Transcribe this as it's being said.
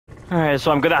Alright,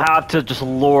 so I'm gonna have to just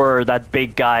lure that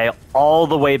big guy all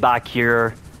the way back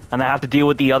here, and I have to deal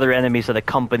with the other enemies that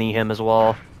accompany him as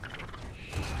well.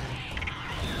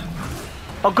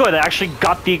 Oh good, I actually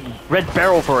got the red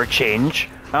barrel for a change.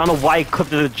 I don't know why I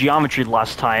clipped the geometry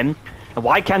last time. And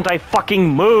why can't I fucking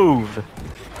move?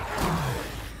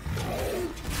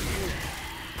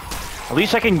 At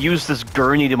least I can use this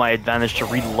gurney to my advantage to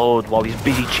reload while he's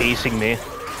busy chasing me.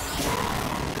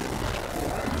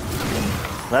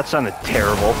 That sounded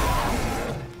terrible.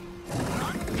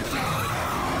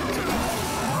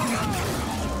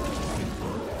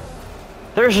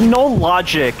 There's no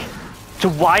logic to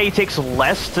why it takes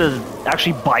less to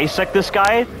actually bisect this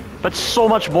guy, but so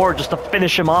much more just to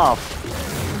finish him off.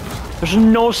 There's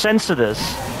no sense to this.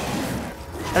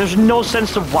 And there's no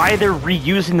sense to why they're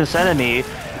reusing this enemy.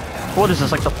 What is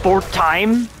this, like the 4th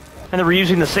time? And they're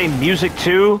reusing the same music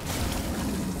too?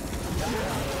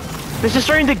 This is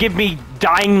starting to give me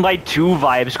Dying Light 2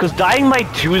 vibes, because Dying Light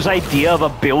 2's idea of a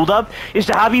build-up is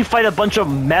to have you fight a bunch of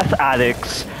meth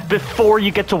addicts before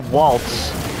you get to Waltz.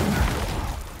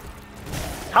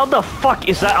 How the fuck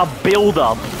is that a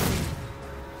build-up?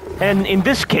 And in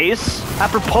this case,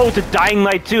 apropos to Dying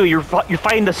Light 2, you're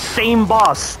fighting the same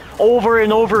boss over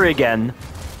and over again.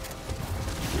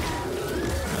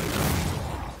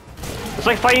 It's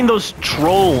like fighting those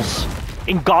trolls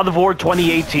in God of War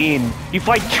 2018. You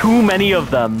fight too many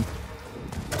of them.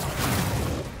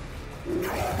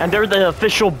 And they're the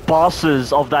official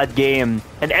bosses of that game,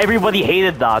 and everybody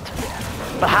hated that.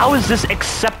 But how is this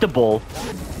acceptable?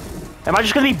 Am I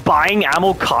just gonna be buying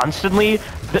ammo constantly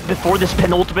before this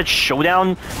penultimate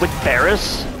showdown with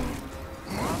Ferris?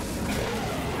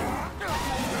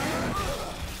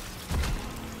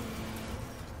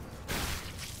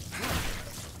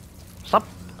 Stop.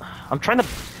 I'm trying to...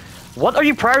 What are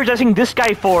you prioritizing this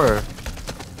guy for?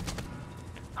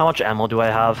 How much ammo do I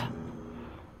have?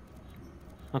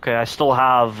 Okay, I still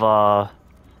have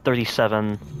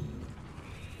 37.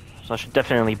 So I should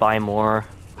definitely buy more.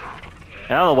 I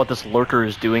don't know what this lurker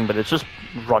is doing, but it's just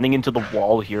running into the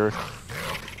wall here.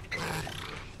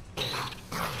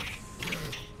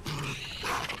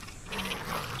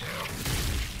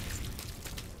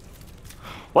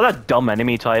 What a dumb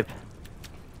enemy type.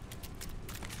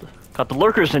 God, the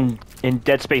lurkers in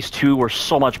Dead Space 2 were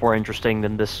so much more interesting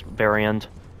than this variant.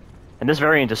 And this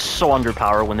variant is so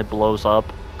underpowered when it blows up.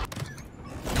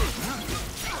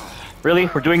 Really?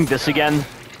 We're doing this again?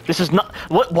 This is not...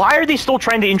 Why are they still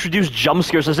trying to introduce jump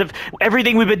scares as if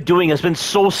everything we've been doing has been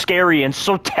so scary and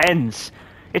so tense?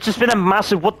 It's just been a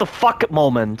massive what the fuck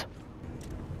moment.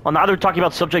 Well, now they're talking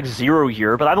about Subject Zero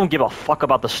here, but I don't give a fuck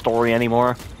about the story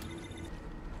anymore.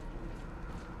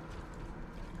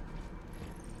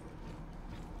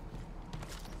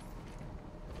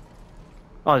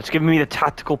 Oh, it's giving me the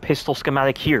tactical pistol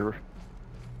schematic here.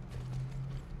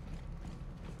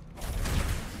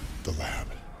 The lab.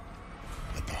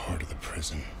 At the heart of the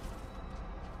prison.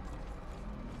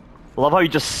 I love how he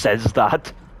just says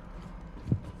that.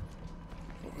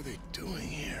 What were they doing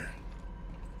here?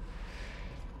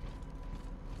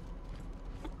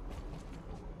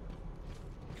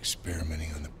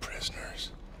 Experimenting on the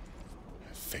prisoners.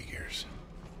 Figures.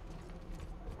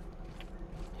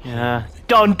 Yeah.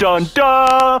 Dun dun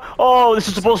dun! Oh, this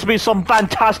is supposed to be some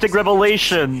fantastic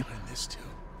revelation.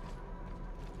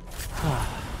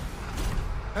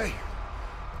 Hey,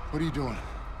 what are you doing?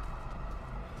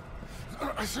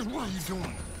 I said, what are you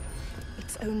doing?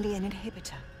 It's only an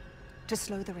inhibitor to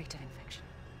slow the rate of infection.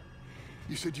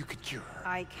 You said you could cure her.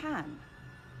 I can,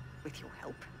 with your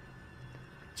help.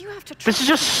 Do you have to? This is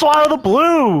just so out of the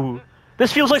blue.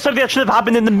 This feels like something that should have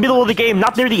happened in the middle of the game,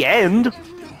 not near the end.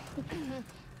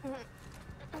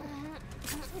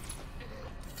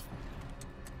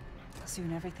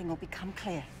 Soon everything will become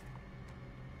clear.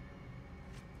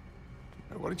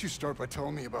 Why don't you start by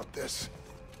telling me about this?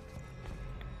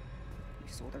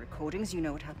 You saw the recordings, you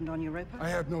know what happened on Europa? I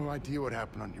have no idea what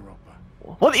happened on Europa.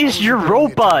 What is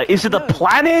Europa? Is it a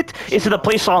planet? Is it a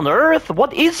place on Earth?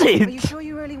 What is it? Are you sure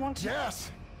you really want to?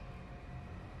 Yes!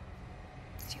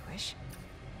 As you wish.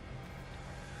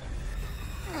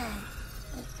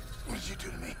 What did you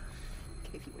do to me?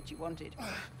 Gave you what you wanted.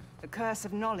 The curse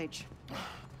of knowledge.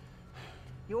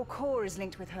 Your core is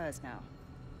linked with hers now.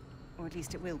 Or at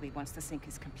least it will be once the sync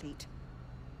is complete.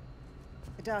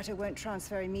 The data won't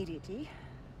transfer immediately,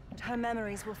 but her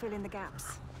memories will fill in the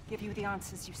gaps, give you the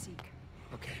answers you seek.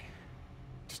 Okay.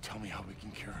 Just tell me how we can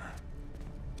cure her.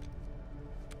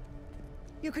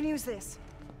 You can use this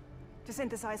to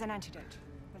synthesize an antidote,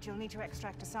 but you'll need to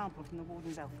extract a sample from the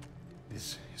Warden's elf.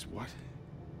 This is what?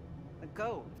 The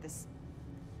goal of this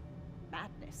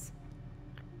madness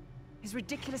His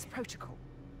ridiculous protocol.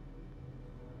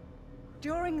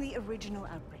 During the original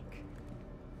outbreak,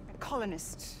 a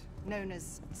colonist known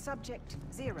as Subject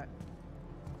Zero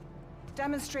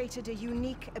demonstrated a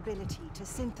unique ability to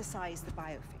synthesize the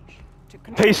biophage.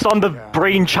 Based on the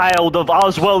brainchild of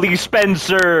Oswald E.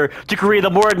 Spencer to create a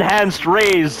more enhanced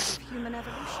race.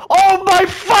 Oh my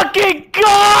fucking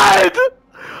god!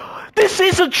 This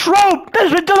is a trope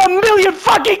that's been done a million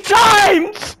fucking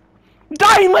times!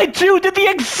 Dying Light 2 did the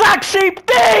exact same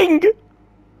thing!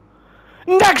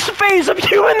 Next phase of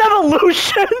human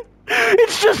evolution!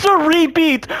 It's just a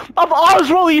repeat of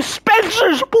Oswald E.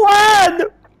 Spencer's plan!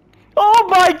 Oh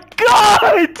my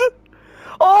god!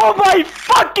 Oh my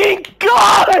fucking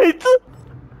god!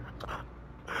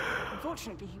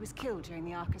 Unfortunately, he was killed during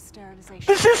the Arca's sterilization.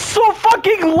 This is so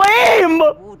fucking lame!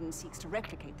 The Warden seeks to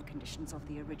replicate the conditions of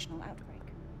the original outbreak.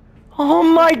 Oh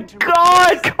my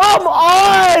god, come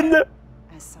on!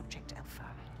 As Subject Alpha.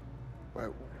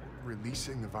 What,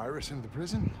 releasing the virus into the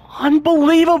prison?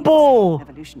 Unbelievable!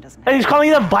 Evolution doesn't And he's calling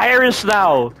it a virus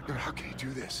now. How can he do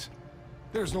this?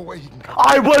 There's no way he can come.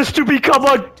 I was to become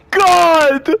a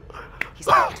god!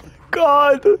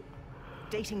 God!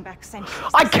 dating back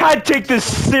centuries. I can't take this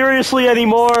seriously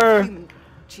anymore! Human.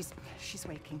 She's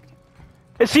waking.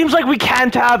 It seems like we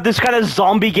can't have this kind of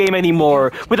zombie game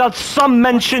anymore without some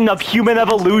mention of human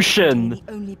evolution. The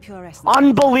only pure essence.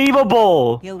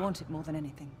 Unbelievable! He'll want it more than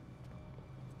anything.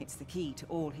 It's the key to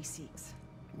all he seeks.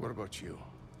 What about you?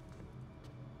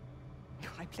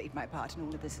 I played my part in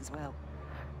all of this as well.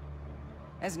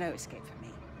 There's no escape for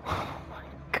me. Oh my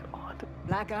god.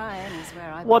 Black Iron is where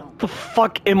I belong. What the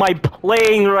fuck am I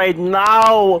playing right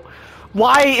now?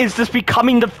 Why is this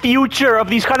becoming the future of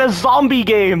these kind of zombie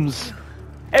games?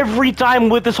 Every time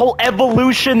with this whole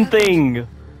evolution thing.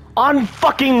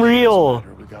 Unfucking real.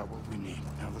 We got what we need.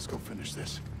 Now let's go finish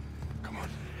this. Come on.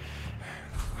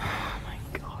 Oh my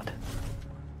god.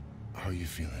 How are you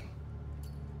feeling?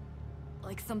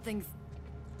 Like something's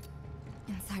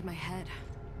inside my head,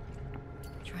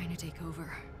 trying to take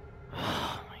over.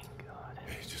 Oh my god.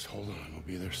 Hey, just hold on. We'll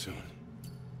be there soon.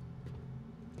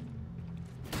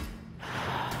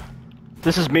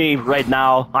 This is me right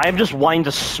now. I am just wanting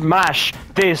to smash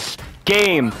this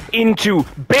game into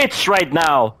bits right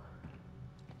now.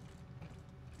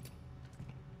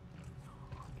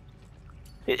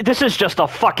 This is just a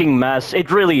fucking mess.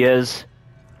 It really is.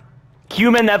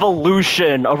 Human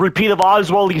evolution, a repeat of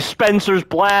Oswald E. Spencer's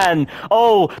plan.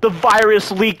 Oh, the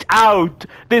virus leaked out.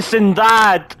 This and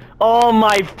that. Oh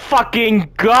my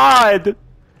fucking god.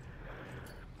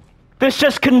 This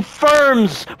just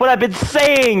confirms what I've been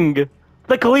saying.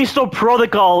 The Callisto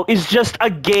Protocol is just a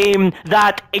game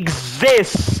that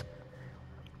exists.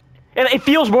 And it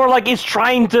feels more like it's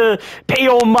trying to pay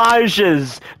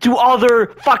homages to other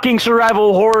fucking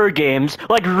survival horror games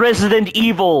like Resident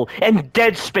Evil and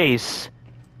Dead Space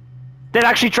than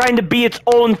actually trying to be its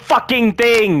own fucking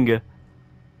thing.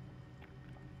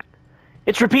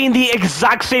 It's repeating the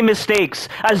exact same mistakes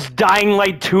as Dying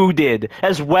Light 2 did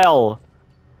as well.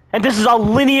 And this is a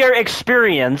linear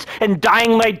experience, and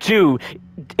Dying Light 2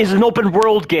 is an open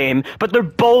world game, but they're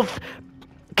both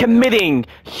committing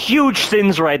huge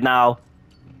sins right now.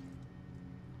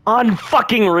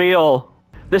 Unfucking real.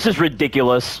 This is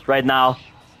ridiculous right now.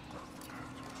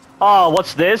 Oh,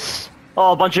 what's this?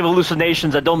 Oh, a bunch of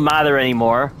hallucinations that don't matter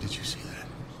anymore. Did you see that?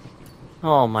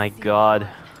 Oh my god.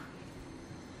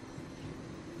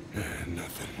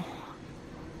 Nothing.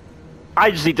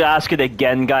 I just need to ask it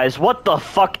again, guys. What the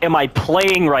fuck am I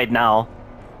playing right now?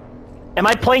 Am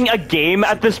I playing a game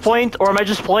at this point, or am I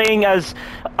just playing as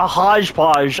a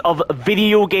hodgepodge of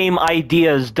video game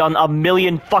ideas done a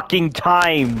million fucking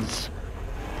times?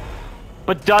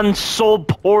 But done so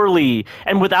poorly,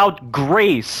 and without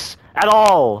grace at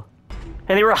all.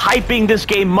 And they were hyping this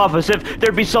game up as if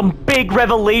there'd be some big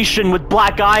revelation with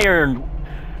Black Iron.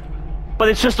 But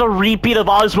it's just a repeat of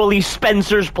Oswald E.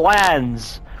 Spencer's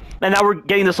plans. And now we're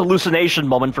getting this hallucination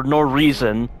moment for no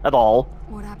reason at all.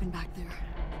 What happened back there?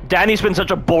 Danny's been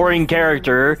such a boring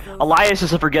character. Elias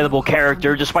is a forgettable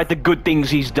character, despite the good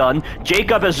things he's done.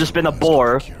 Jacob has just been a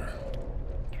bore.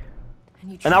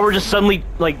 And now we're just suddenly,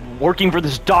 like, working for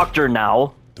this doctor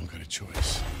now. Don't got a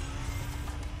choice.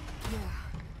 Yeah.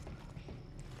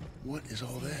 What is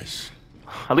all this?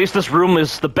 At least this room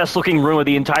is the best looking room of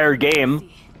the entire game.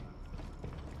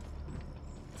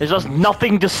 There's just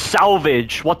nothing to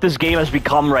salvage what this game has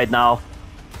become right now.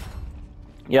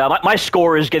 Yeah, my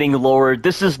score is getting lowered.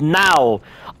 This is now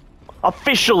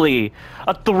officially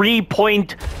a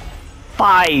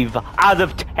 3.5 out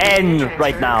of 10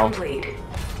 right now.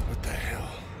 What the hell?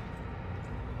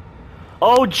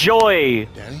 Oh joy!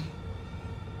 Danny?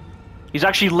 He's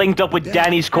actually linked up with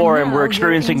Danny's core, and we're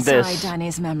experiencing you're inside this.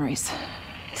 Danny's memories,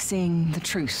 seeing the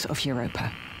truth of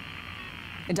Europa.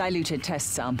 A diluted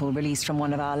test sample released from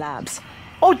one of our labs.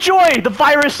 Oh joy! The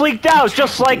virus leaked out,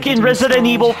 just like in Resident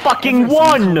Evil fucking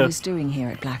 1! What was doing here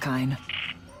at Black Iron?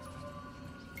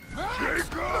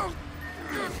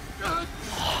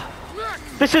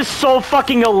 This is so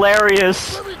fucking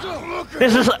hilarious.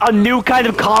 This is a new kind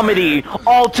of comedy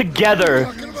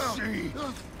altogether.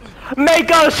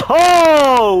 Make us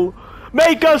whole!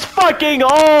 Make us fucking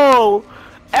whole!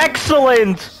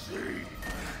 Excellent!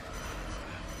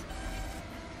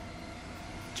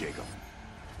 Jacob,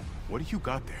 what do you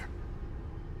got there?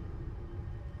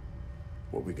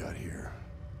 What we got here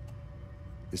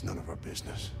is none of our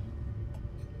business.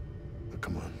 But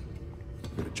come on,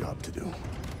 we got a job to do.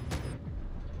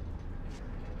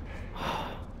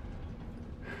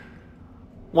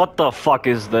 What the fuck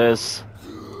is this?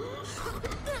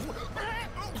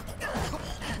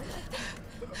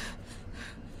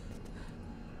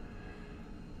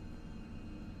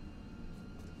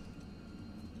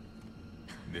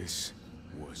 This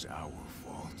was our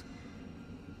fault.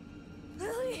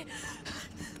 Lily!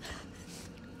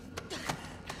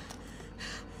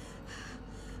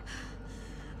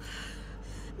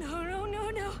 No, no, no,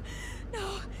 no,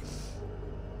 no.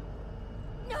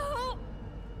 No!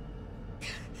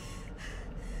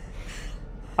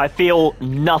 I feel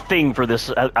nothing for this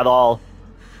at all.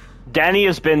 Danny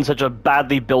has been such a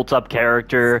badly built up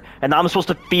character, and I'm supposed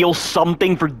to feel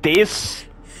something for this?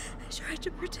 I tried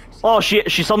to protect you. Oh, she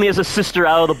suddenly has a sister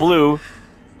out of the blue. You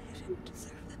didn't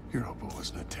deserve that. Europa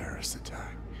wasn't a terrorist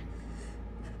attack.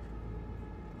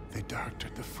 They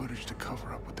doctored the footage to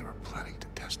cover up what they were planning to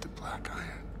test at Black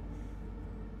Iron.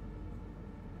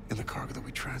 And the cargo that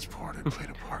we transported played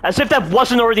a part. As if that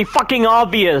wasn't already fucking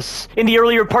obvious in the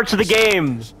earlier parts of the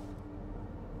game.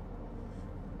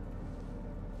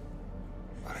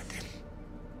 But I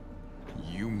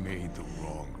didn't. You made the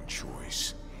wrong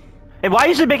choice. And why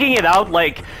is it making it out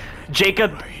like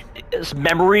Jacob's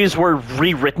memories were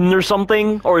rewritten or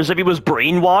something? Or as if he was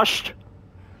brainwashed?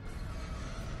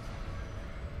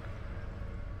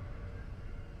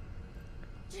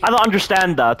 I don't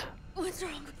understand that. What's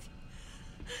wrong with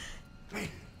you? Hey,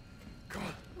 come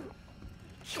on.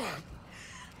 Come on.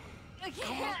 I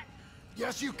can't.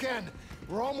 Yes, you can.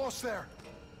 We're almost there.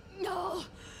 No.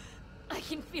 I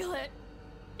can feel it.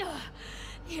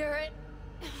 Hear it.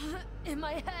 In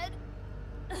my head.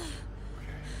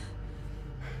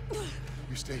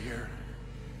 You stay here.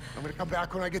 I'm gonna come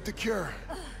back when I get the cure.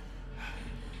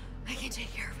 I can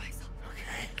take care of myself.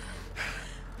 Okay.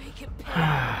 Make it pay.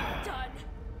 Done.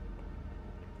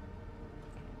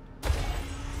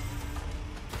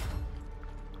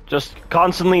 Just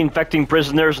constantly infecting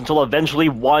prisoners until eventually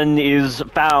one is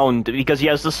found because he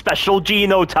has the special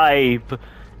genotype.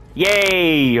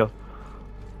 Yay!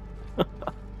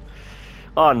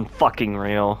 Unfucking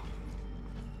real.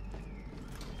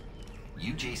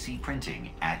 UJC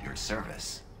Printing at your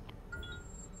service.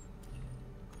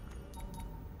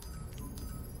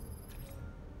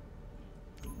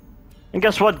 And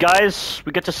guess what, guys?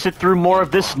 We get to sit through more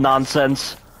of this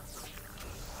nonsense.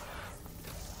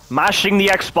 Mashing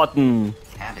the X button.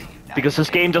 Because this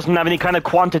game doesn't have any kind of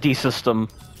quantity system.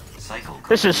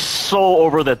 This is so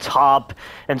over the top,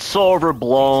 and so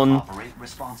overblown,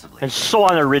 and so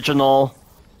unoriginal.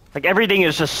 Like, everything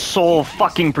is just so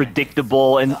fucking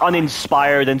predictable and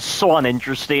uninspired and so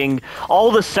uninteresting.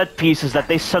 All the set pieces that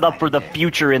they set up for the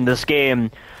future in this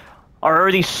game are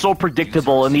already so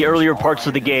predictable in the earlier parts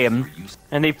of the game.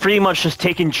 And they've pretty much just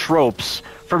taken tropes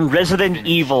from Resident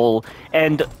Evil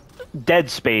and Dead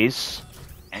Space.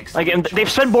 Like, and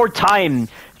they've spent more time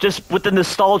just with the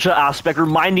nostalgia aspect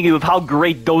reminding you of how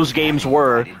great those games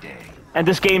were. And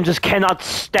this game just cannot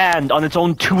stand on its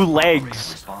own two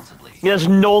legs. It has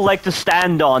no leg to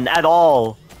stand on at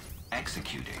all.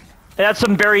 It has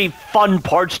some very fun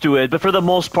parts to it, but for the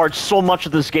most part, so much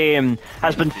of this game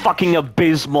has been fucking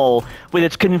abysmal with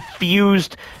its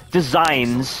confused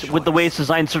designs, with the way it's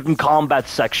designed certain combat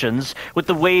sections, with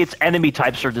the way its enemy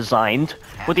types are designed,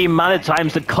 with the amount of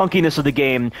times the clunkiness of the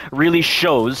game really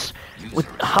shows, with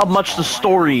how much the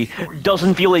story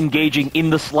doesn't feel engaging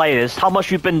in the slightest, how much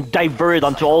we've been diverted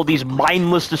onto all these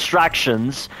mindless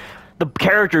distractions. The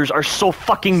characters are so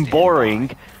fucking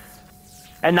boring.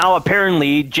 And now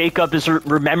apparently Jacob is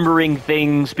remembering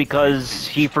things because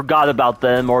he forgot about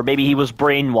them, or maybe he was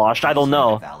brainwashed, I don't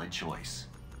know.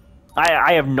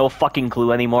 I have no fucking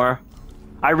clue anymore.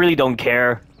 I really don't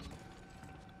care.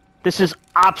 This is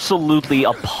absolutely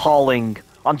appalling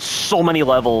on so many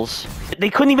levels. They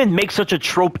couldn't even make such a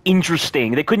trope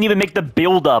interesting. They couldn't even make the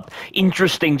build-up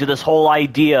interesting to this whole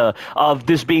idea of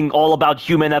this being all about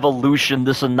human evolution,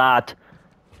 this and that.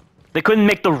 They couldn't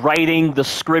make the writing, the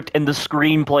script, and the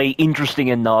screenplay interesting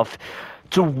enough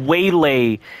to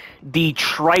waylay the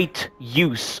trite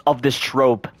use of this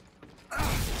trope.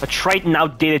 A trite and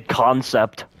outdated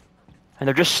concept. And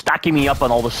they're just stacking me up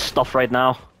on all this stuff right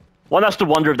now. One has to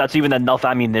wonder if that's even enough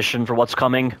ammunition for what's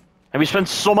coming. And we spent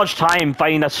so much time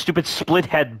fighting that stupid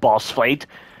split-head boss fight.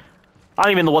 I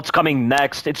don't even know what's coming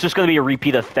next. It's just gonna be a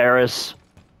repeat of Theris.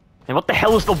 And what the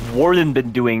hell has the Warden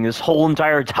been doing this whole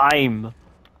entire time?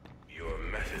 Your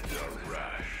methods are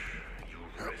rash.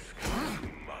 You risk too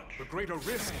much. The greater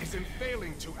risk is in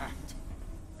failing to act.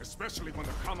 Especially when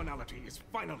the commonality is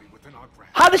finally within our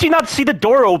grasp. How does he not see the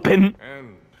door open?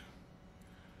 And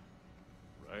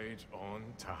right on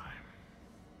time.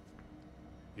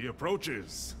 He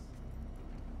approaches.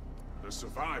 The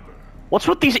survivor. What's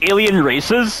with these alien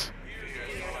races?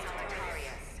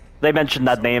 They mentioned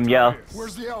that name, yeah.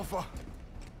 Where's the Alpha?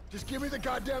 Just give me the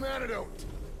goddamn antidote.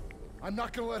 I'm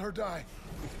not gonna let her die.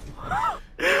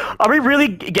 Are we really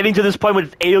getting to this point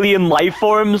with alien life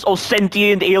forms? Oh,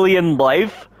 sentient alien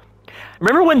life?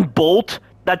 Remember when Bolt,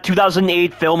 that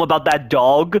 2008 film about that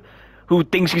dog who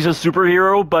thinks he's a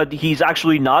superhero, but he's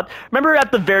actually not? Remember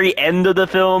at the very end of the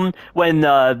film when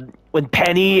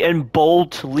Penny and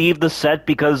Bolt leave the set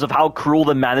because of how cruel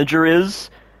the manager is?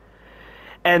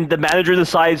 And the manager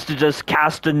decides to just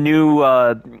cast a new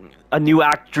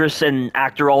actress and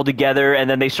actor all together, and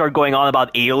then they start going on about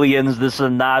aliens, this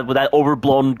and that, with that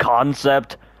overblown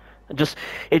concept.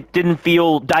 It didn't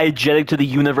feel diegetic to the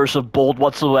universe of Bolt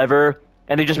whatsoever,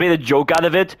 and they just made a joke out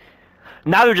of it.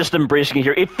 Now they're just embracing it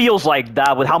here. It feels like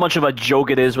that with how much of a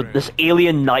joke it is with this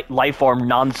alien life form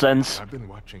nonsense. I've been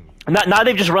watching you. Now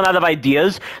they've just run out of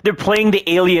ideas. They're playing the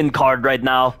alien card right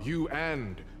now. You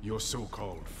and your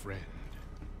so-called friend.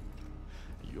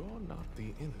 You're not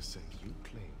the innocent you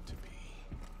claim to be.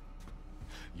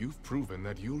 You've proven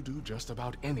that you'll do just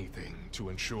about anything to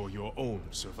ensure your own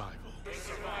survival.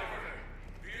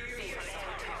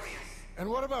 And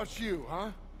what about you,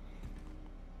 huh?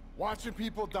 Watching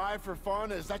people die for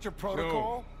fun? Is that your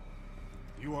protocol?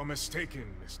 No. You are mistaken,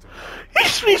 mister.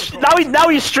 Now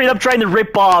he's straight up trying to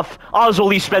rip off Oswald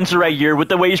Lee Spencer right here with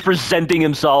the way he's presenting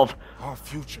himself. Our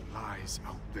future lies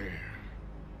out there.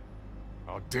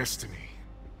 Our destiny.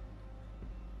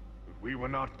 But we were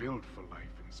not built for life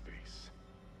in space.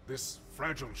 This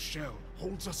fragile shell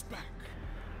holds us back.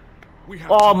 We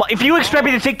have If you expect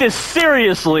me to take this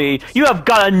seriously, you have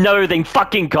got another thing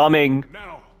fucking coming.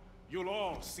 Now, you'll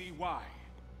all see why.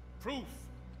 Proof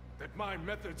that my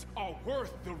methods are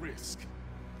worth the risk.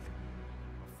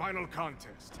 A final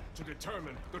contest to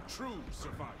determine the true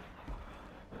survivor.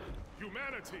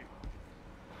 Humanity.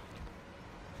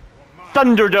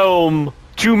 Thunderdome.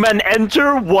 2 men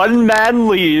enter, 1 man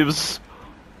leaves.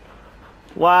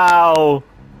 Wow.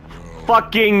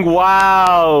 Fucking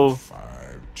wow.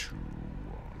 5, 2, 1.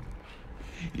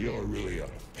 You're really a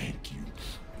thank you.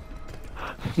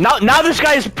 Now this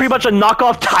guy is pretty much a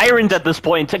knockoff tyrant at this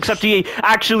point, except he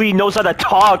actually knows how to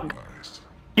talk.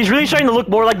 He's really starting to look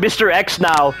more like Mr. X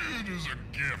now. It is a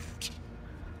gift.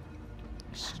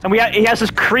 And he has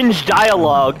this cringe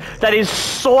dialogue that is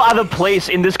so out of place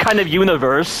in this kind of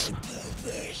universe.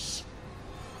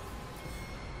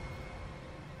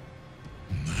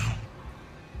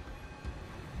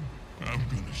 I'm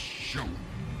gonna show you.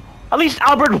 At least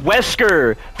Albert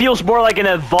Wesker feels more like an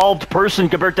evolved person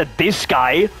compared to this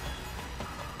guy.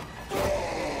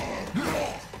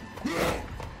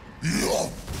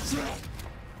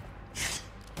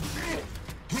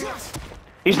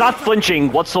 He's not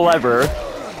flinching whatsoever.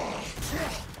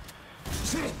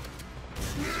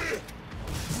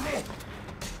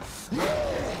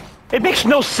 It makes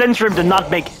no sense for him to not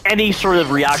make any sort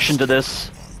of reaction to this.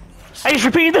 And he's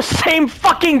repeating the same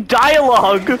fucking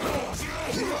dialogue!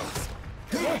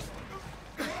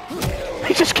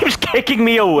 He just keeps kicking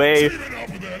me away.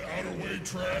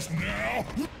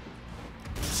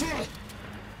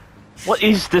 What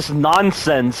is this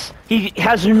nonsense? He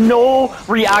has no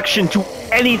reaction to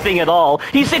anything at all.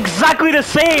 He's exactly the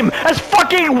same as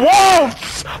fucking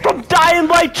Waltz from Dying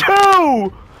Light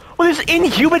 2! With his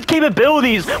inhuman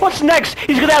capabilities. What's next?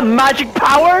 He's gonna have magic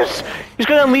powers? He's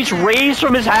gonna unleash rays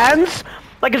from his hands?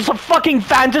 Like it's a fucking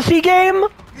fantasy game?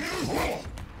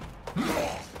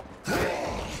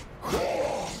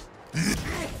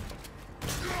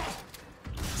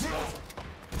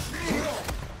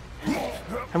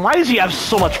 And why does he have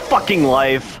so much fucking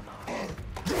life?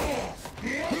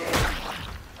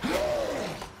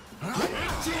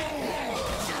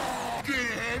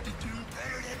 Get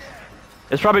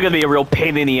It's probably gonna be a real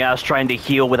pain in the ass trying to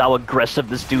heal with how aggressive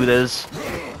this dude is.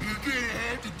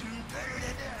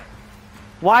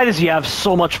 Why does he have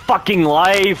so much fucking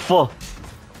life?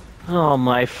 Oh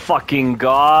my fucking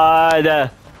god.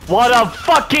 What a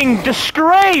fucking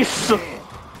disgrace!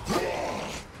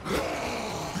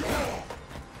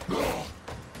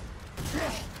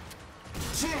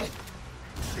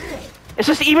 Is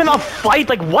this even a fight?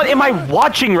 Like, what am I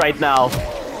watching right now?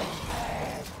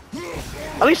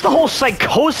 At least the whole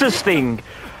psychosis thing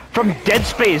from Dead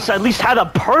Space at least had a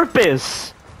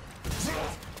purpose.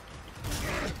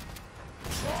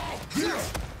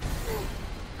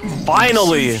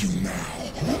 Finally.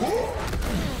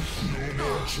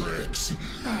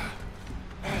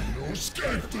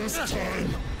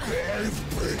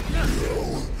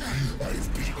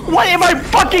 What am I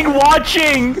fucking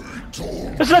watching?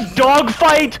 Is it a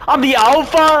dogfight? I'm the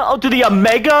Alpha to the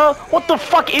Omega? What the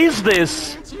fuck is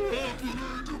this?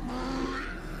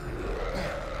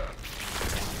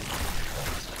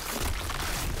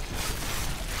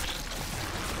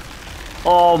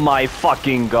 Oh my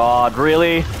fucking god,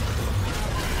 really?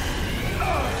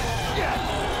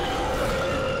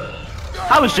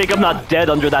 How is Jacob not dead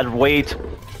under that weight?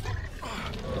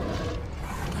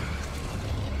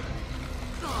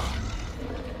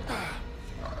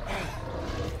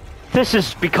 This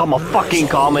has become a fucking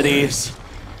comedy.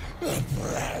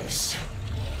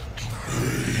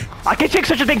 I can take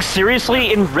such a thing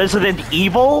seriously in Resident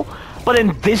Evil, but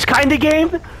in this kind of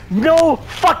game? No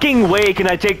fucking way can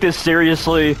I take this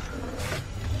seriously.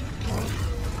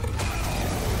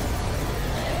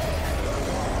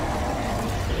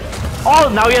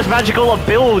 Oh, now he has magical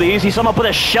abilities. He somehow put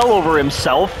a shell over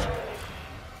himself.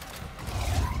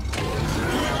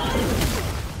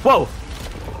 Whoa.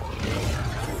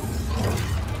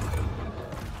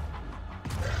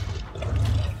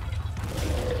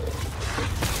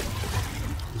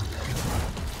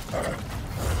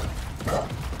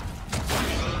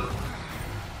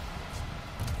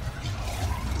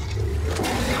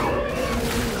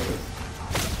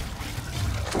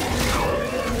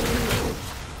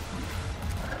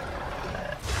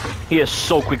 He is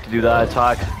so quick to do that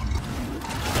attack.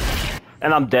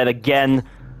 And I'm dead again.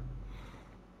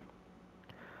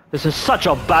 This is such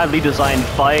a badly designed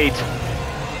fight.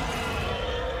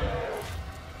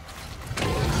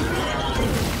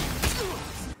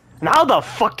 And how the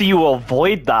fuck do you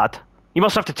avoid that? You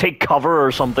must have to take cover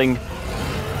or something.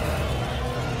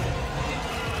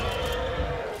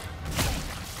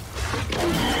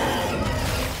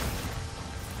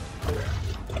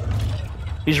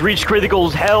 He's reached critical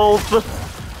health.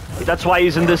 That's why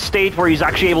he's in this state where he's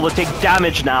actually able to take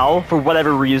damage now, for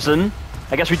whatever reason.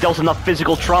 I guess we dealt enough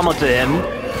physical trauma to him.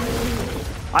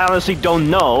 I honestly don't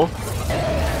know.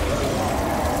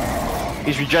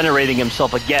 He's regenerating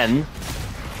himself again.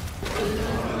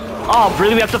 Oh,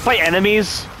 really? We have to fight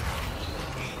enemies?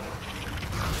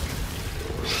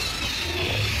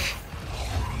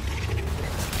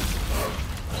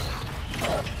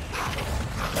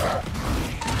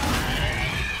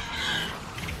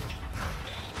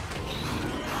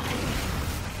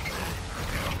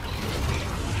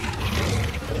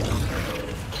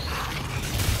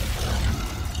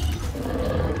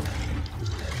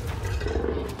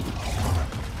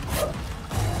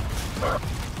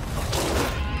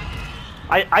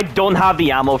 I don't have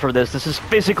the ammo for this. This is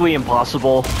physically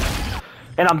impossible.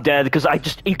 And I'm dead, because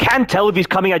you can't tell if he's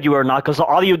coming at you or not, because the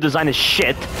audio design is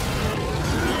shit.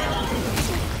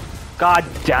 God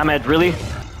damn it, really?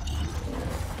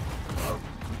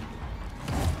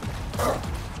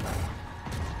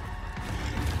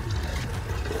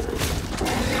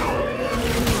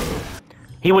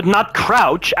 He would not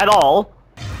crouch at all.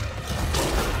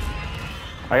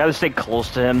 I gotta stay close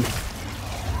to him.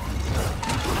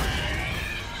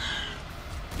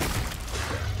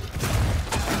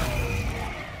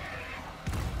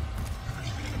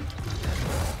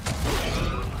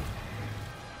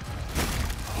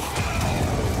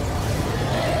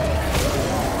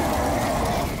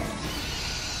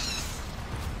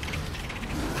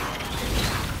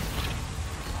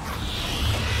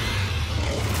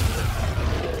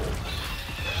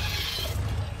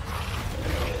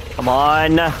 Come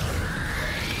on.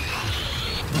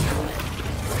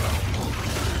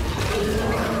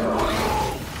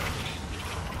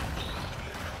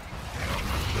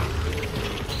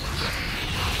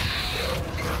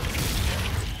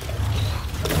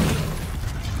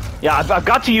 Yeah, I've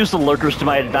got to use the lurkers to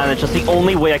my advantage. That's the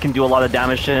only way I can do a lot of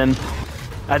damage to him.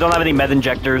 I don't have any med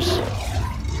injectors.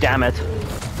 Damn it.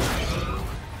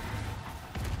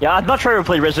 Yeah, I'm not trying to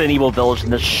play Resident Evil Village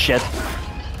in this shit.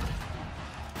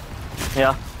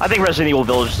 Yeah. I think Resident Evil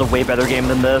Village is a way better game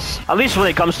than this. At least when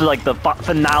it comes to like the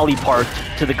finale part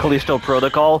to the Callisto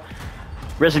Protocol.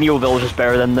 Resident Evil Village is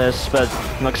better than this, but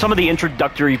like some of the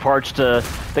introductory parts to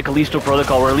the Callisto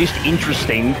Protocol were at least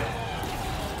interesting.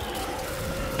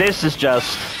 This is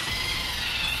just...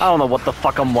 I don't know what the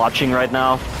fuck I'm watching right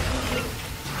now.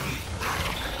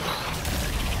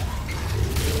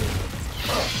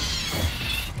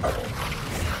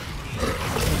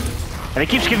 And it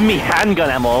keeps giving me handgun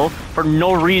ammo for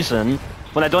no reason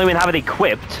when I don't even have it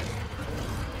equipped.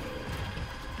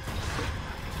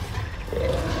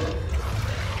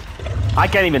 I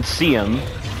can't even see him.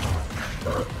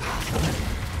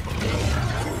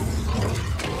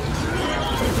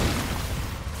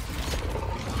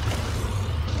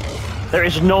 There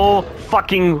is no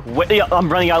fucking way. I'm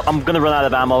running out. I'm gonna run out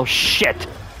of ammo. Shit.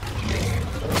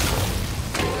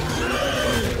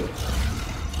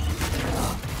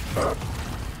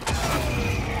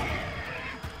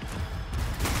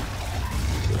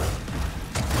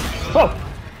 Oh!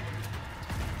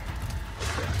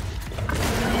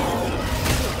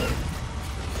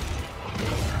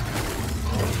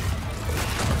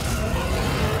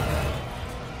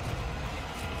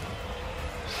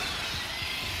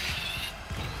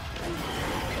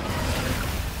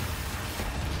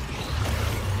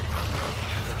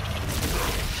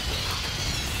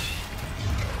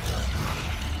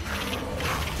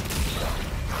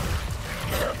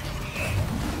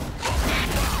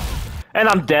 And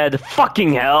I'm dead.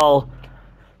 Fucking hell.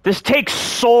 This takes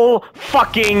so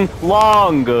fucking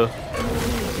long.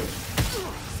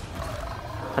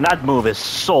 And that move is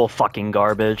so fucking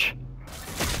garbage.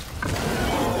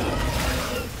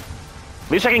 At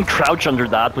least I can crouch under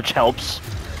that, which helps.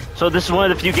 So this is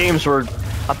one of the few games where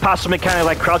a passive mechanic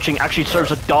like crouching actually serves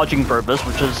a dodging purpose,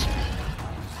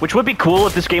 which would be cool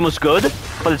if this game was good,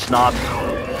 but it's not.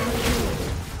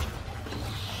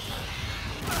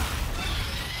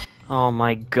 Oh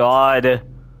my god.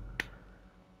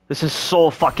 This is so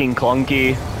fucking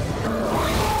clunky.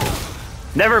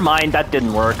 Never mind, that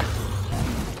didn't work.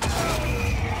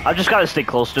 I've just gotta stay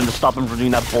close to him to stop him from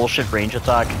doing that bullshit range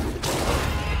attack.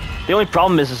 The only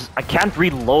problem is I can't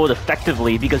reload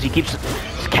effectively because he keeps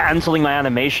canceling my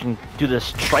animation due to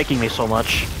striking me so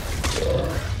much.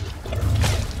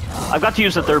 I've got to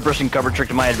use the third-person cover trick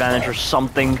to my advantage or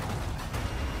something.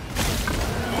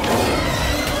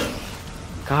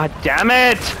 God damn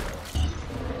it!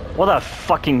 What a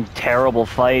fucking terrible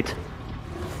fight.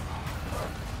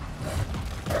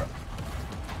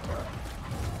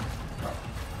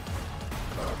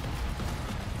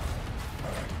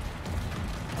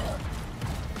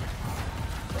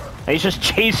 And he's just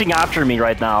chasing after me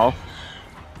right now.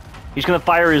 He's gonna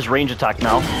fire his range attack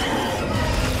now.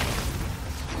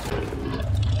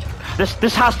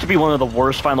 This has to be one of the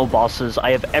worst final bosses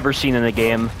I have ever seen in a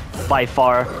game, by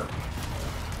far.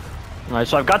 Alright,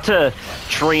 so I've got to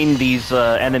train these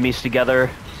enemies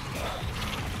together.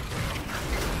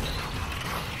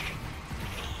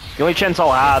 The only chance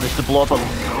I'll have is to blow up a...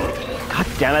 God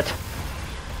damn it.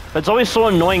 But it's always so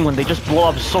annoying when they just blow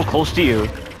up so close to you.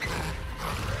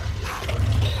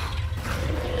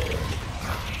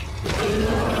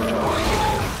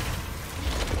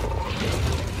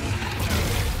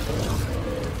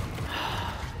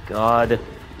 God.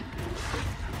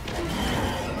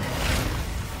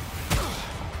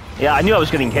 Yeah, I knew I was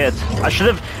getting hit. I should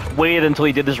have waited until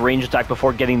he did this range attack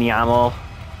before getting the ammo.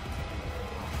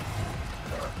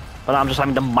 But I'm just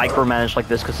having to micromanage like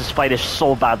this because this fight is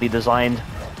so badly designed.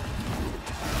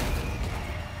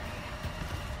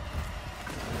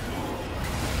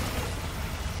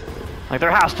 Like,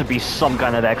 there has to be some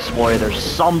kind of exploit or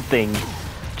something,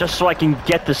 just so I can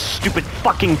get this stupid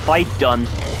fucking fight done.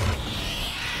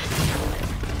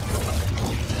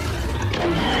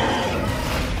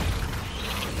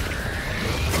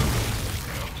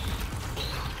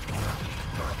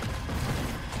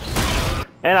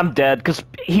 And I'm dead, because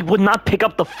he would not pick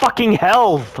up the fucking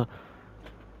health!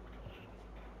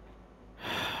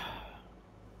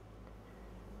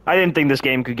 I didn't think this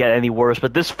game could get any worse,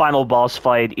 but this final boss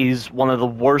fight is one of the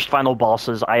worst final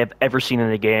bosses I have ever seen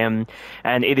in a game,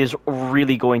 and it is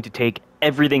really going to take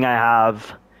everything I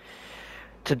have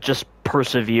to just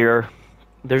persevere.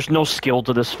 There's no skill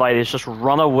to this fight, it's just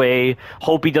run away,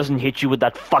 hope he doesn't hit you with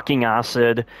that fucking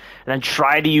acid, and then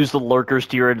try to use the lurkers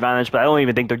to your advantage, but I don't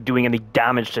even think they're doing any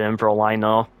damage to him for all I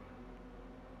know.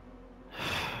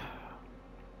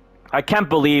 I can't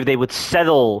believe they would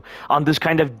settle on this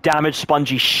kind of damage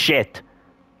spongy shit.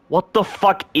 What the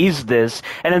fuck is this?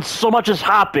 And then so much has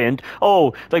happened.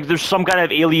 Oh, like there's some kind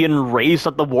of alien race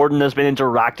that the Warden has been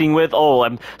interacting with. Oh,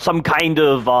 some kind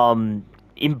of,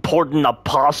 important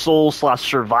apostle slash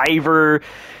survivor,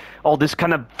 all this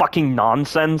kind of fucking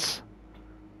nonsense.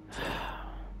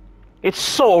 It's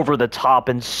so over the top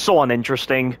and so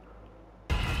uninteresting.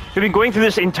 We've been going through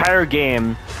this entire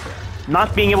game,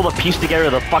 not being able to piece together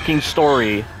the fucking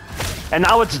story, and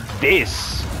now it's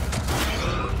this.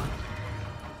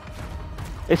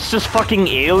 It's just fucking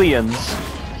aliens.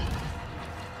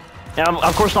 And I'm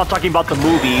of course not talking about the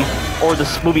movie, or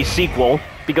this movie sequel,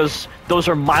 because those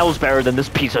are miles better than this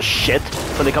piece of shit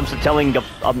when it comes to telling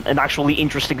an actually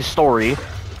interesting story.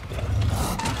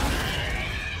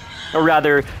 Or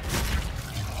rather,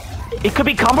 it could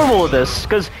be comparable to this,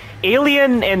 because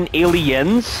Alien and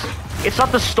Aliens, it's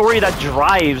not the story that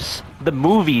drives the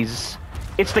movies.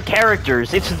 It's the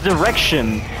characters, it's the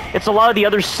direction, it's a lot of the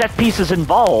other set pieces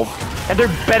involved, and they're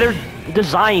better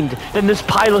designed than this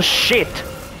pile of shit.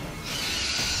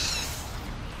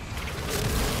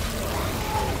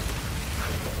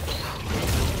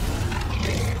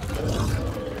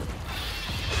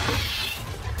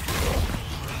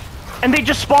 And they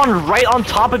just spawn right on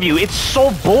top of you. It's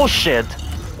so bullshit.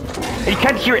 And you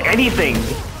can't hear anything.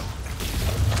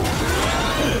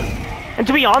 And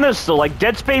to be honest though, like,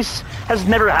 Dead Space has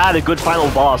never had a good final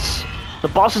boss. The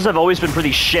bosses have always been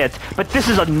pretty shit, but this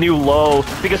is a new low,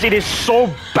 because it is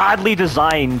so badly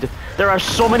designed. There are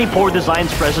so many poor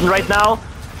designs present right now,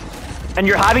 and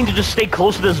you're having to just stay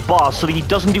close to this boss so that he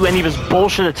doesn't do any of his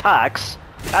bullshit attacks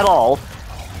at all.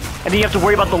 And then you have to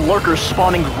worry about the lurkers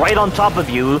spawning right on top of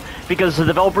you, because the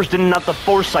developers didn't have the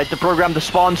foresight to program the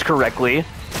spawns correctly.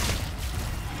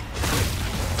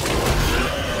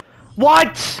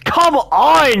 What? Come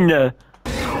on!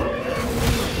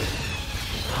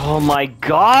 Oh my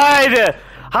god!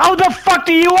 How the fuck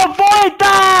do you avoid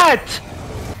that?!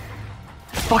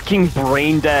 Fucking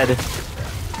brain dead.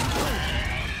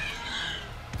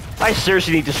 I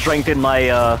seriously need to strengthen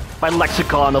my, my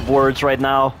lexicon of words right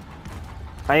now.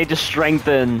 I need to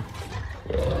strengthen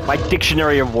my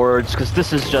dictionary of words, because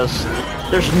this is just...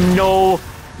 There's no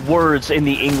words in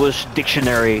the English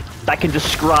dictionary that can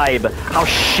describe how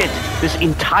shit this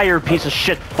entire piece of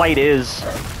shit fight is.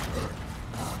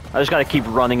 I just gotta keep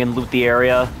running and loot the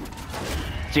area.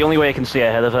 It's the only way I can stay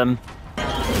ahead of him.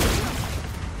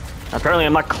 Apparently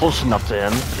I'm not close enough to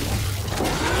him.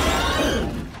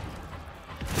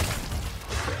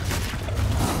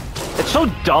 It's so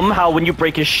dumb how when you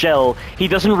break his shell, he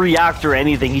doesn't react or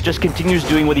anything, he just continues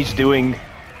doing what he's doing.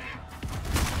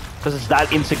 Because it's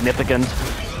that insignificant.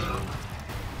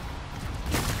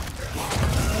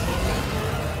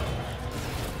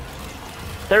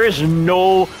 There is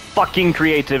no fucking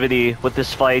creativity with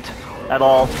this fight at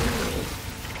all.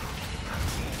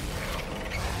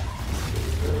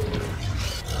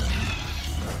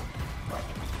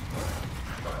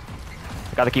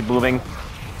 Gotta keep moving.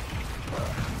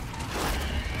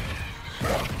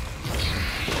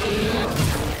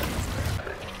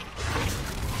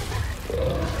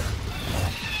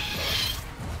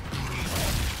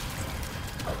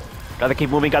 Gotta keep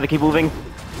moving, gotta keep moving.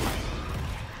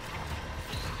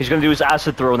 He's gonna do his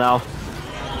acid throw now.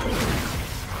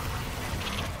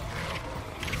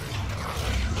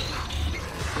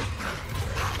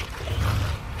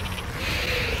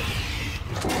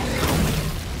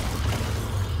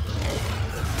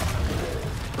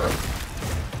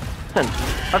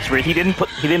 That's weird. He didn't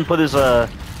put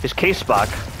his case back.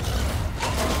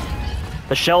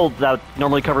 The shell that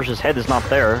normally covers his head is not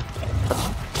there.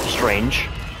 That's strange.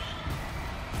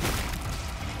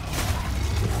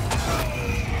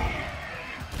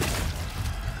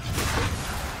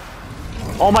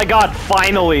 Oh my god,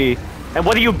 finally! And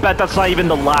what do you bet that's not even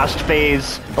the last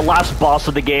phase? The last boss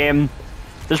of the game?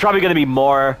 There's probably gonna be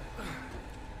more.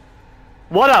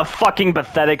 What a fucking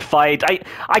pathetic fight.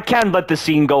 I can't let this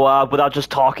scene go up without just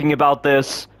talking about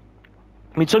this.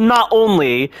 I mean, so not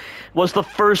only was the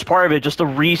first part of it just a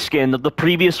reskin of the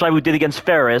previous fight we did against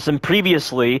Ferris, and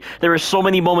previously, there were so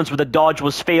many moments where the dodge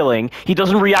was failing. He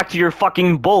doesn't react to your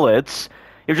fucking bullets.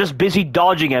 You're just busy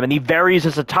dodging him, and he varies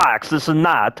his attacks, this and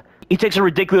that. He takes a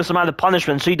ridiculous amount of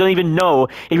punishment, so you don't even know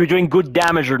if you're doing good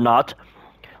damage or not.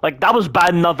 Like, that was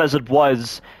bad enough as it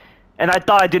was. And I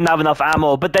thought I didn't have enough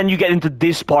ammo, but then you get into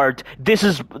this part. This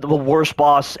is the worst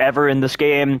boss ever in this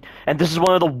game, and this is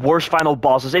one of the worst final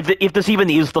bosses. If this even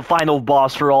is the final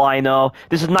boss, for all I know.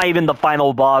 This is not even the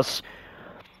final boss.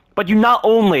 But you not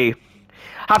only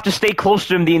have to stay close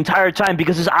to him the entire time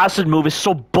because his acid move is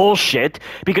so bullshit,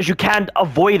 because you can't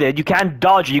avoid it, you can't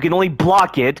dodge it, you can only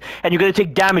block it, and you're gonna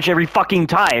take damage every fucking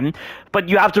time. but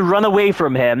you have to run away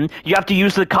from him. You have to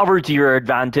use the cover to your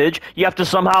advantage. You have to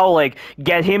somehow, like,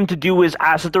 get him to do his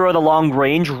acid throw at a long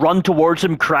range, run towards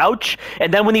him, crouch,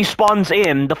 and then when he spawns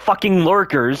in, the fucking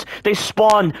lurkers, they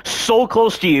spawn so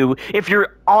close to you if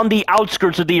you're on the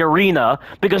outskirts of the arena,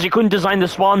 because you couldn't design the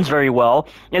spawns very well,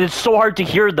 and it's so hard to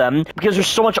hear them, because there's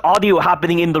so much audio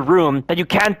happening in the room that you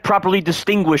can't properly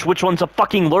distinguish which one's a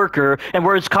fucking lurker and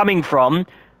where it's coming from.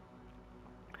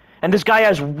 And this guy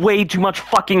has way too much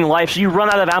fucking life, so you run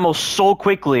out of ammo so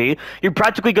quickly, you're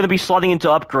practically going to be slotting into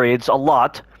upgrades a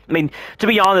lot. I mean, to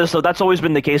be honest though, that's always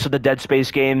been the case with the Dead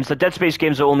Space games. The Dead Space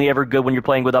games are only ever good when you're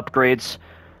playing with upgrades.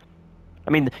 I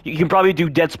mean, you can probably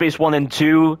do Dead Space 1 and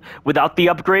 2 without the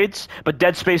upgrades, but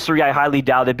Dead Space 3 I highly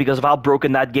doubt it because of how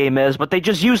broken that game is, but they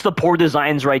just use the poor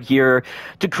designs right here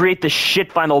to create the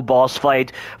shit final boss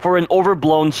fight for an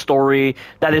overblown story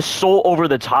that is so over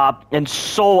the top and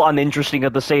so uninteresting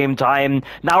at the same time.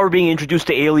 Now we're being introduced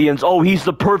to aliens. Oh, he's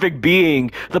the perfect being,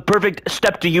 the perfect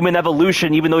step to human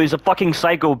evolution, even though he's a fucking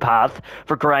psychopath,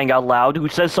 for crying out loud, who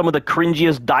says some of the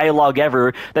cringiest dialogue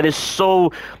ever that is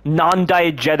so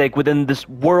non-diegetic within this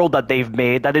world that they've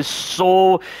made, that is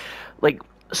so, like,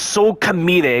 so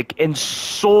comedic and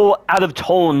so out of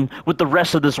tone with the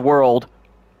rest of this world.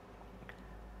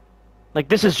 Like,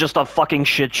 this is just a fucking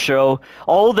shit show.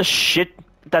 All the shit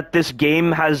that this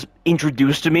game has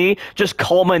introduced to me just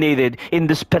culminated in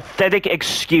this pathetic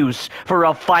excuse for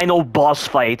a final boss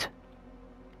fight.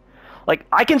 Like,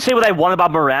 I can say what I want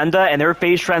about Miranda and her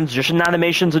phase transition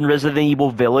animations in Resident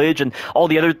Evil Village and all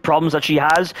the other problems that she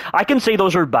has. I can say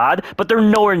those are bad, but they're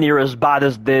nowhere near as bad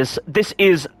as this. This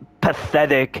is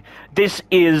pathetic. This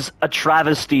is a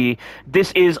travesty.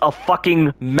 This is a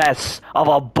fucking mess of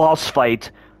a boss fight.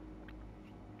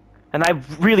 And I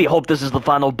really hope this is the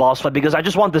final boss fight because I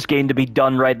just want this game to be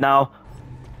done right now.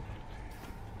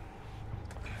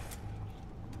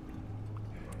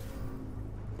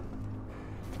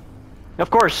 Of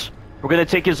course, we're gonna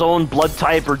take his own blood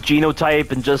type or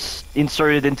genotype and just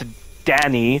insert it into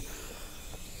Danny.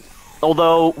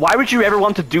 Although, why would you ever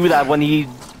want to do that when he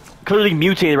clearly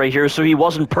mutated right here, so he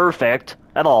wasn't perfect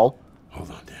at all?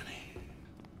 Hold on, Danny.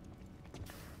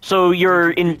 So you're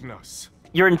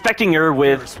infecting her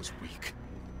with... Was weak,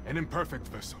 an imperfect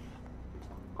vessel.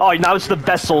 Oh, now it's the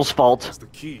vessel's fault. That's the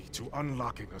key to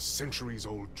unlocking a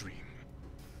centuries-old dream.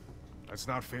 That's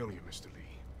not failure, Mr.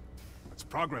 Lee. That's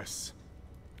progress.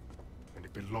 And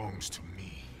it belongs to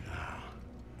me.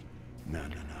 No.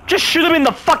 Just shoot him in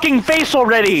the fucking face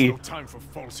already! No time for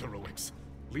false heroics.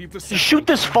 Leave the Shoot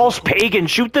this false pagan,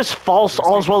 shoot this false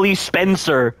Oswald E.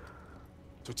 Spencer.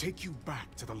 To take you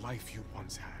back to the life you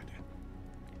once had.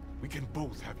 We can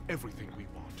both have everything we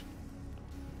want.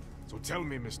 So tell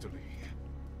me, Mr. Lee,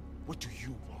 what do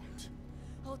you want?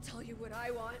 I'll tell you what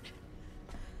I want.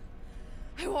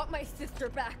 I want my sister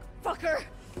back, fucker!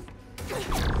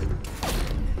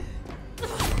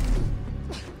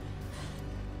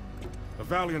 A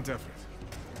valiant effort.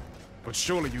 But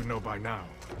surely you know by now,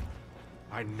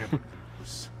 I never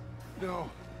lose.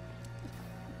 No.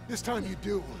 This time you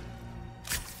do.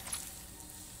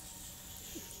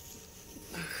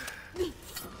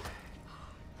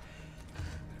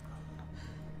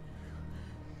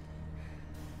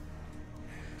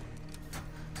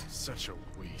 Such a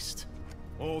waste.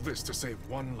 All this to save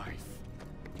one life.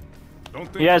 Don't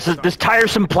think Yes, this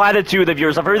tiresome platitude of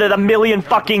yours. I've heard it a million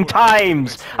fucking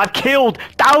times. I've killed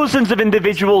thousands of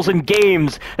individuals in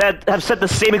games that have said the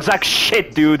same exact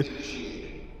shit, dude.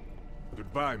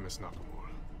 Goodbye, Miss Nakamura.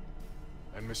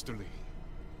 And Mr. Lee.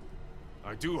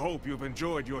 I do hope you've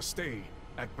enjoyed your stay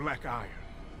at Black Iron.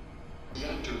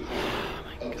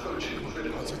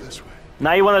 Answer this way.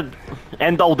 Now you want to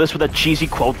end all this with a cheesy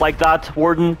quote like that,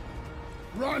 Warden?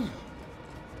 Run!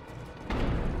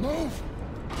 Move!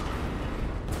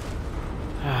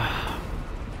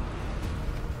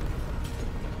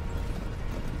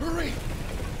 Hurry!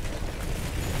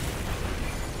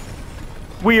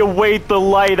 We await the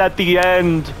light at the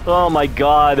end. Oh my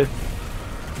god.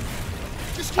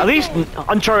 At least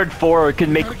Uncharted 4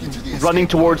 can make running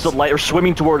towards the light or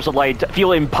swimming towards the light feel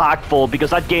impactful because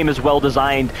that game is well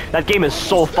designed. That game is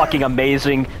so fucking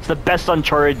amazing. It's the best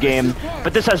Uncharted game.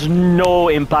 But this has no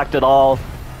impact at all.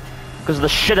 Because of the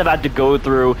shit I've had to go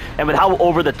through, and with how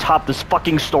over the top this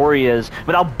fucking story is,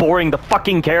 with how boring the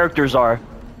fucking characters are.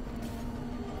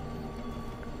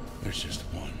 There's just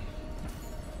one.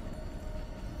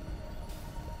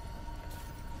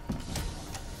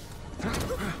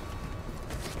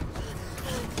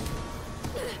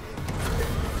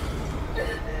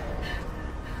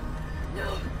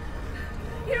 No!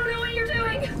 You don't know what you're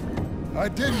doing! I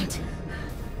didn't.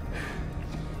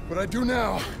 But I do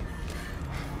now.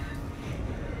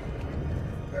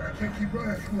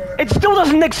 It still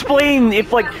doesn't explain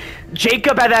if, like,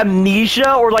 Jacob had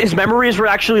amnesia or, like, his memories were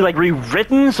actually, like,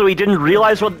 rewritten so he didn't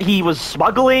realize what he was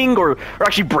smuggling or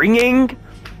actually bringing.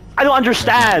 I don't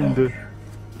understand. Don't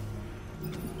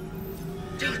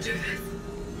do this.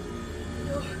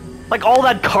 Like, all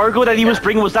that cargo that he was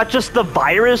bringing, was that just the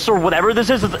virus or whatever this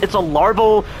is? It's a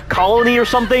larval colony or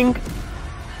something?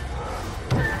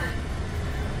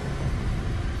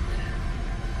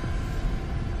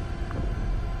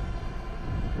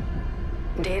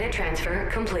 Data transfer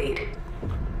complete. Oh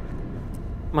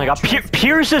my god,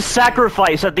 Pierce's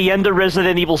sacrifice at the end of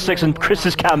Resident Evil 6 and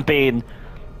Chris's campaign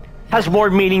has more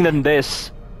meaning than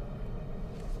this.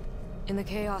 In the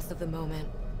chaos of the moment,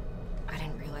 I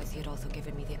didn't realize he had also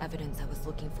given me the evidence I was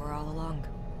looking for all along.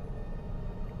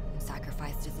 And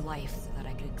sacrificed his life so that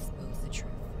I could expose the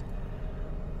truth.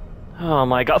 Oh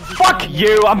my god, fuck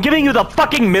you! I'm giving you the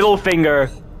fucking middle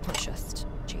finger! Or just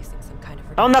chasing some kind of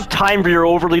redemption. I don't have time for your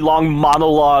overly long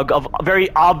monologue of very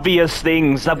obvious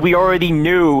things that we already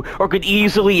knew or could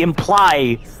easily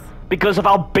imply because of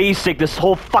how basic this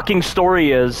whole fucking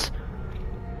story is.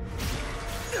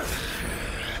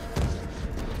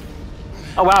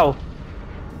 Oh wow.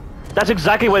 That's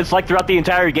exactly what it's like throughout the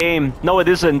entire game. No, it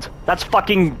isn't. That's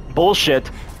fucking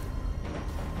bullshit.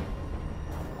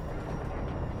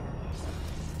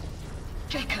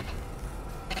 Jacob,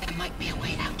 there might be a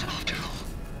way out after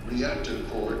all. Reactor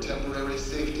core temporary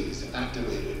safeties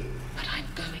activated. But I'm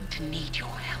going to need your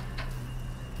help.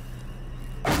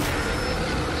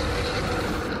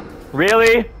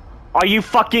 Really? Are you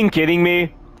fucking kidding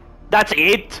me? That's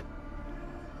it?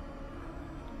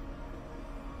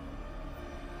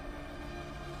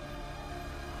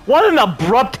 What an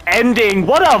abrupt ending!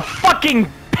 What a fucking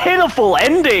pitiful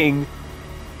ending!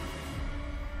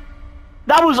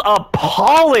 That was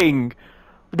appalling!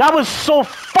 That was so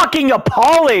fucking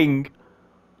appalling!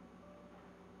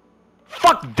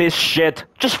 Fuck this shit.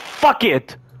 Just fuck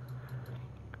it.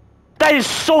 That is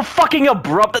so fucking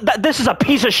abrupt. This is a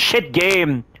piece of shit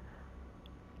game.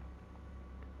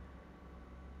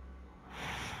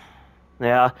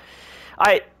 Yeah.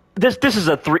 This is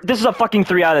a fucking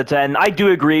 3 out of 10. I do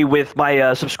agree with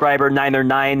my subscriber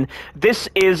 909. This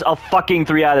is a fucking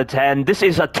 3 out of 10. This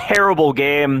is a terrible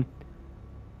game.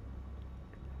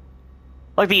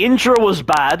 Like, the intro was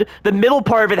bad, the middle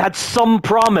part of it had some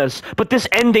promise, but this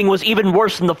ending was even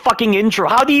worse than the fucking intro.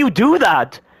 How do you do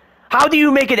that? How do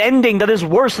you make an ending that is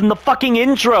worse than the fucking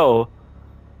intro?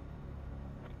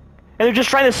 And they're just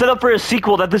trying to set up for a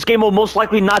sequel that this game will most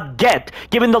likely not get,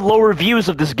 given the low reviews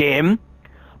of this game.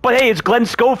 But hey, it's Glenn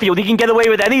Schofield, he can get away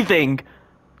with anything.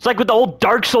 It's like with the old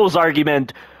Dark Souls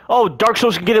argument. Oh, Dark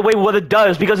Souls can get away with what it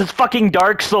does because it's fucking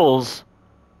Dark Souls.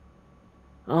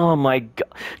 Oh my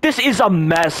god. This is a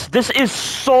mess. This is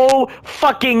so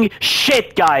fucking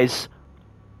shit, guys.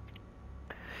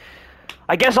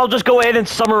 I guess I'll just go ahead and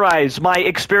summarize my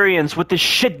experience with this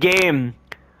shit game.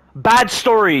 Bad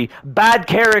story, bad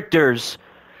characters,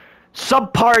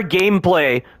 subpar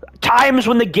gameplay, times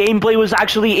when the gameplay was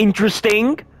actually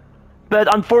interesting,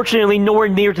 but unfortunately nowhere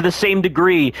near to the same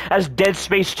degree as Dead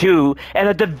Space 2, and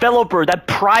a developer that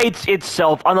prides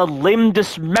itself on a limb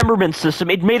dismemberment system.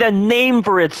 It made a name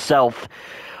for itself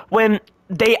when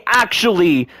they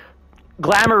actually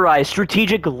glamorize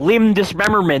strategic limb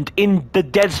dismemberment in the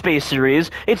Dead Space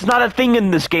series. It's not a thing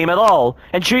in this game at all,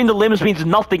 and shooting the limbs means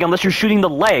nothing unless you're shooting the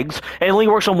legs, and it only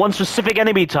works on one specific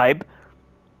enemy type.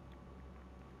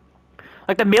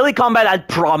 Like, the melee combat had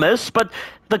promise, but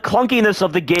the clunkiness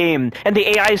of the game and the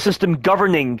AI system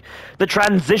governing the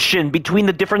transition between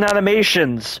the different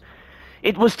animations,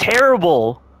 it was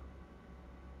terrible.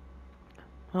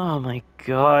 Oh my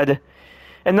god.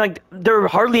 And, like, there were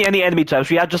hardly any enemy types.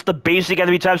 We had just the basic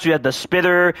enemy types. We had the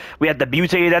spitter, we had the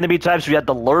mutated enemy types, we had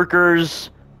the lurkers,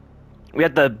 we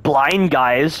had the blind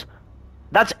guys.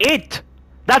 That's it!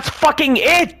 That's fucking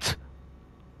it!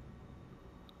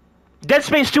 Dead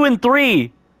Space 2 and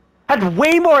 3 had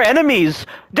way more enemies.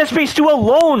 Dead Space 2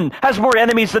 alone has more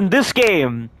enemies than this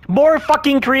game. More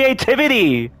fucking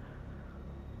creativity.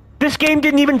 This game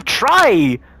didn't even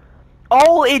try.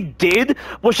 All it did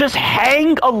was just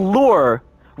hang a lure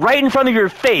right in front of your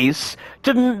face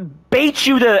to bait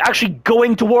you to actually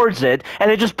going towards it,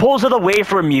 and it just pulls it away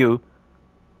from you.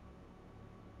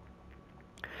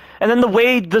 And then the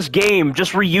way this game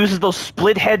just reuses those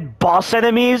split-head boss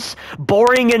enemies,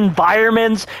 boring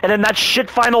environments, and then that shit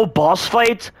final boss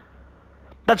fight.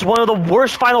 That's one of the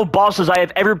worst final bosses I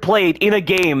have ever played in a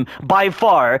game, by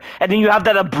far. And then you have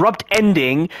that abrupt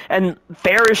ending, and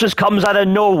Ferris just comes out of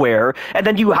nowhere. And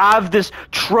then you have this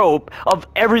trope of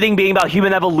everything being about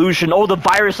human evolution. Oh, the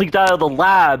virus leaked out of the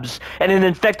labs, and it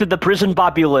infected the prison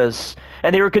populace.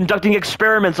 And they were conducting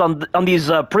experiments on these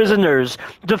prisoners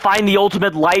to find the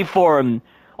ultimate life form.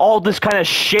 All this kind of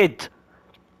shit.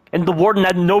 And the warden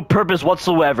had no purpose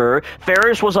whatsoever.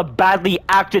 Ferris was a badly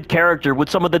acted character with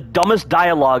some of the dumbest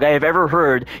dialogue I have ever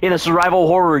heard in a survival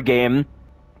horror game.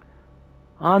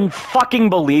 Unfucking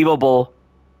believable.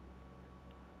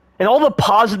 And all the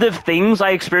positive things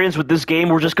I experienced with this game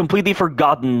were just completely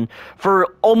forgotten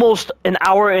for almost an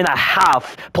hour and a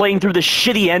half playing through the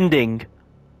shitty ending.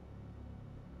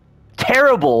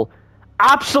 Terrible.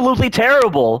 Absolutely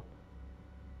terrible.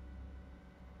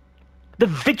 The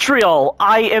vitriol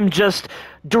I am just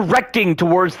directing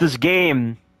towards this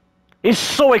game is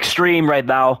so extreme right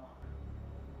now.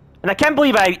 And I can't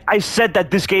believe I said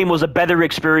that this game was a better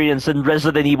experience than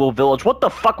Resident Evil Village. What the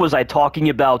fuck was I talking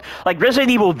about? Like, Resident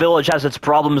Evil Village has its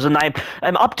problems, and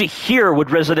I'm up to here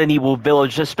with Resident Evil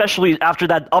Village, especially after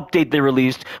that update they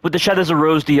released with the Shadows of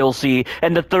Rose DLC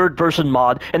and the third-person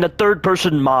mod. And the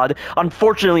third-person mod,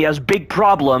 unfortunately, has big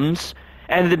problems,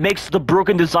 and it makes the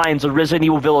broken designs of Resident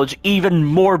Evil Village even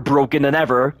more broken than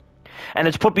ever. And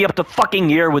it's put me up to fucking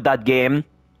here with that game.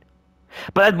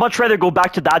 But I'd much rather go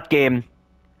back to that game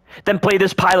than play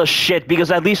this pile of shit,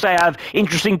 because at least I have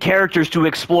interesting characters to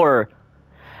explore.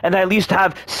 And I at least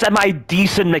have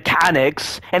semi-decent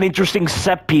mechanics and interesting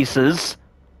set pieces.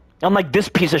 Unlike this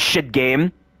piece of shit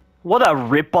game. What a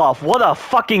ripoff. What a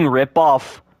fucking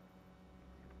ripoff.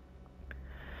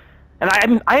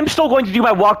 And I'm still going to do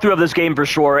my walkthrough of this game for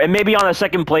sure, and maybe on a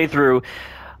second playthrough,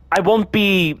 I won't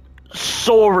be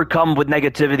so overcome with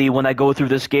negativity when I go through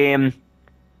this game,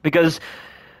 because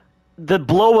the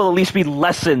blow will at least be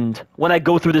lessened when I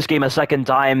go through this game a second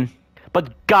time.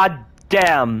 But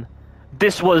goddamn,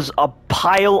 this was a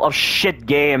pile of shit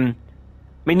game. I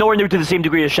mean, nowhere near to the same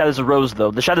degree as Shadows of Rose,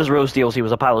 though. The Shadows of Rose DLC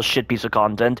was a pile of shit piece of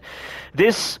content.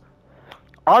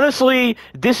 Honestly,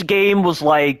 this game was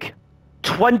like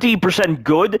 20%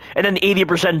 good and then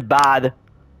 80% bad.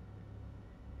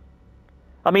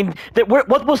 I mean,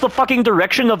 what was the fucking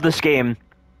direction of this game?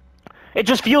 It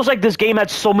just feels like this game had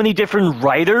so many different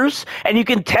writers, and you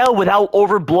can tell with how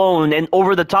overblown and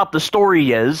over the top the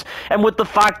story is, and with the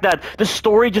fact that the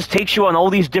story just takes you on all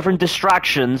these different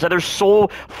distractions that are so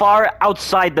far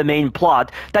outside the main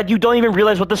plot that you don't even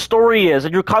realize what the story is,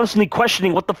 and you're constantly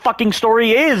questioning what the fucking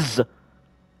story is.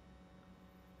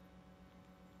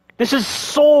 This is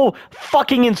so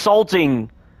fucking insulting.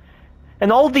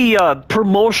 And all the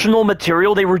promotional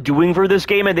material they were doing for this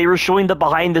game, and they were showing the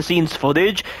behind-the-scenes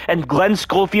footage, and Glenn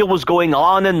Schofield was going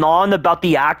on and on about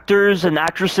the actors and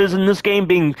actresses in this game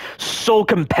being so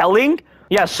compelling.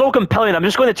 Yeah, so compelling. I'm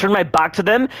just going to turn my back to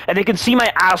them, and they can see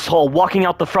my asshole walking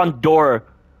out the front door.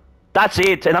 That's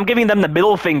it, and I'm giving them the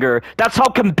middle finger. That's how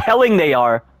compelling they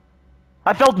are.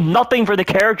 I felt nothing for the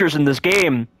characters in this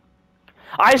game.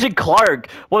 Isaac Clarke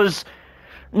was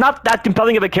not that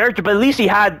compelling of a character, but at least he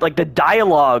had, like, the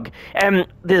dialogue and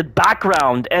the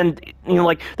background and, you know,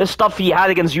 like, the stuff he had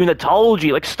against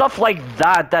unitology, like, stuff like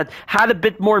that had a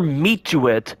bit more meat to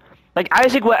it. Like,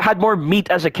 Isaac had more meat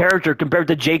as a character compared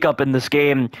to Jacob in this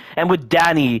game, and with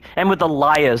Danny, and with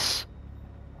Elias.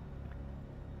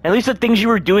 At least the things you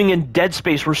were doing in Dead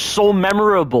Space were so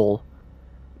memorable.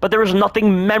 But there was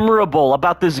nothing memorable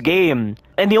about this game.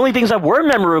 And the only things that were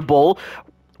memorable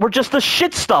were just the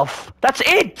shit stuff. That's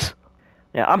it!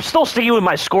 Yeah, I'm still sticking with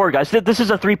my score, guys. This is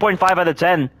a 3.5 out of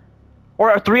 10.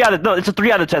 Or a 3 out of... No, it's a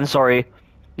 3 out of 10, sorry.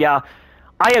 Yeah,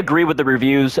 I agree with the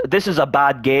reviews. This is a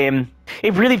bad game.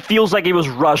 It really feels like it was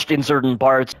rushed in certain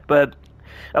parts, but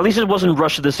at least it wasn't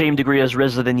rushed to the same degree as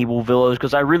Resident Evil Village,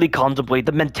 because I really contemplate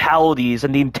the mentalities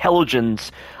and the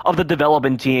intelligence of the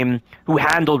development team who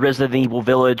handled Resident Evil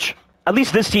Village. At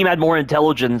least this team had more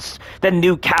intelligence than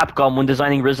new Capcom when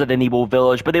designing Resident Evil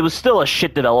Village, but it was still a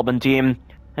shit development team,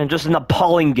 and just an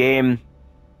appalling game.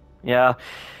 Yeah.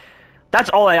 That's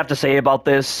all I have to say about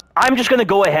this. I'm just gonna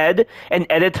go ahead and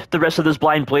edit the rest of this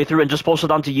blind playthrough and just post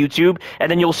it onto YouTube, and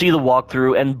then you'll see the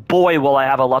walkthrough, and boy will I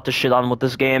have a lot to shit on with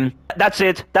this game. That's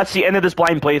it. That's the end of this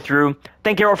blind playthrough.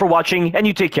 Thank you all for watching, and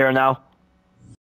you take care now.